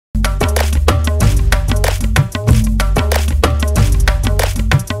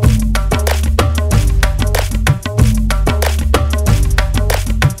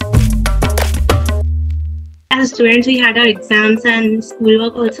students, we had our exams and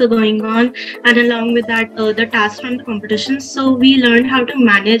schoolwork also going on, and along with that, the tasks from the competitions. So we learned how to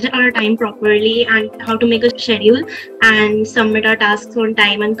manage our time properly and how to make a schedule and submit our tasks on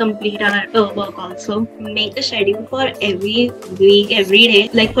time and complete our work also. Make a schedule for every week, every day.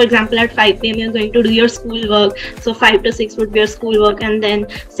 Like for example, at 5 p.m. you're going to do your schoolwork. So 5 to 6 would be your schoolwork, and then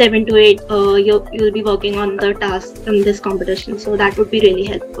 7 to 8 you'll be working on the tasks in this competition. So that would be really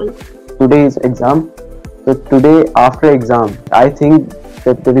helpful. Today is exam. So today after exam, I think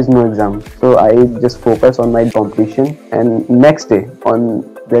that there is no exam. So I just focus on my competition, and next day, on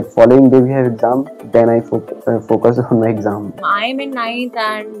that following day we have exam, then I focus on my exam. I'm in ninth,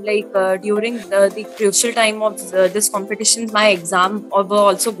 and during the crucial time of this competition, my exam were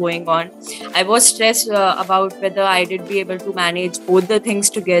also going on. I was stressed about whether I did be able to manage both the things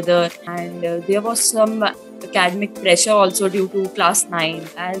together, and there was some academic pressure also due to class 9,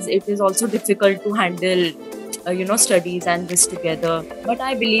 as it is also difficult to handle studies and this together. But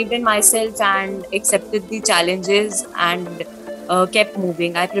I believed in myself and accepted the challenges and kept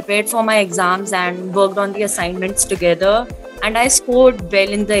moving. I prepared for my exams and worked on the assignments together, and I scored well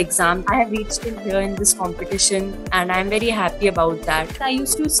in the exam. I have reached till here in this competition, and I'm very happy about that. I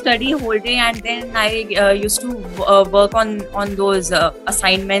used to study whole day, and then I used to work on those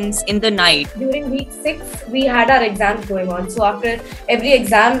assignments in the night. During week 6, we had our exams going on. So after every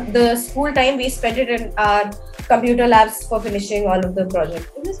exam, the school time, we spent it in our computer labs for finishing all of the projects.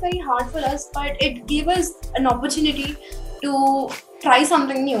 It was very hard for us, but it gave us an opportunity to try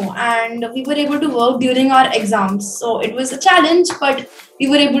something new, and we were able to work during our exams. So it was a challenge, but we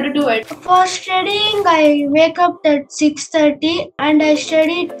were able to do it. For studying, I wake up at 6:30 and I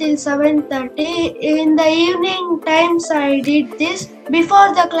studied till 7:30. In the evening times, I did this.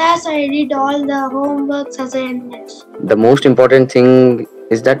 Before the class, I did all the homeworks, assignments. The most important thing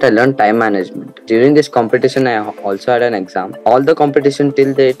is that I learned time management. During this competition, I also had an exam. All the competition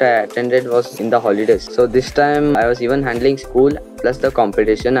till date I attended was in the holidays. So this time I was even handling school plus the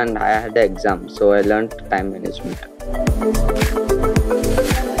competition, and I had the exam. So I learned time management.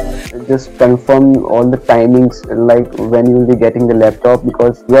 Just confirm all the timings, like when you will be getting the laptop,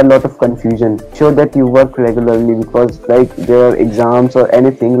 because there are a lot of confusion. Sure that you work regularly, because like there are exams or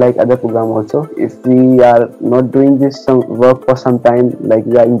anything like other program also. If we are not doing this some work for some time, like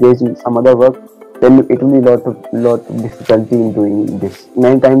we are engaged in some other work, then it will be lot of difficulty in doing this.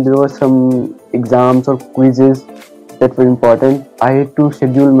 Many times there were some exams or quizzes that were important. I had to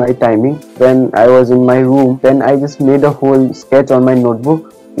schedule my timing. When I was in my room, then I just made a whole sketch on my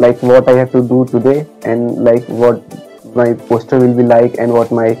notebook, like what I have to do today, and like what my poster will be like, and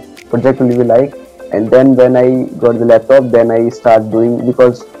what my project will be like. And then when I got the laptop, then I start doing,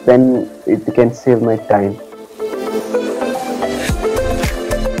 because then it can save my time.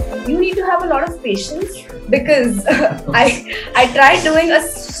 You need to have a lot of patience, because I tried doing a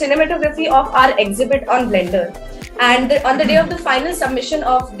cinematography of our exhibit on Blender, and on the day of the final submission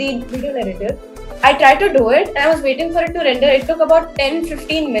of the video narrative, I tried to do it, and I was waiting for it to render. It took about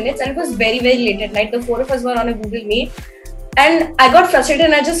 10-15 minutes, and it was very late at night. The 4 of us were on a Google Meet, and I got frustrated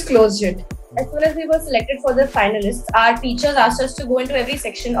and I just closed it. As soon as we were selected for the finalists, our teachers asked us to go into every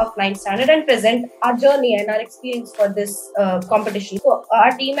section of 9th standard and present our journey and our experience for this competition. So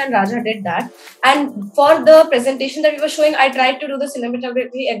our team and Raja did that. And for the presentation that we were showing, I tried to do the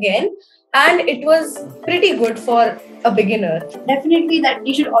cinematography again. And it was pretty good for a beginner. Definitely that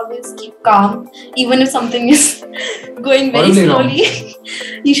you should always keep calm, even if something is going very slowly.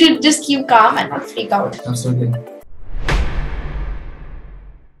 You should just keep calm and not freak out. Absolutely.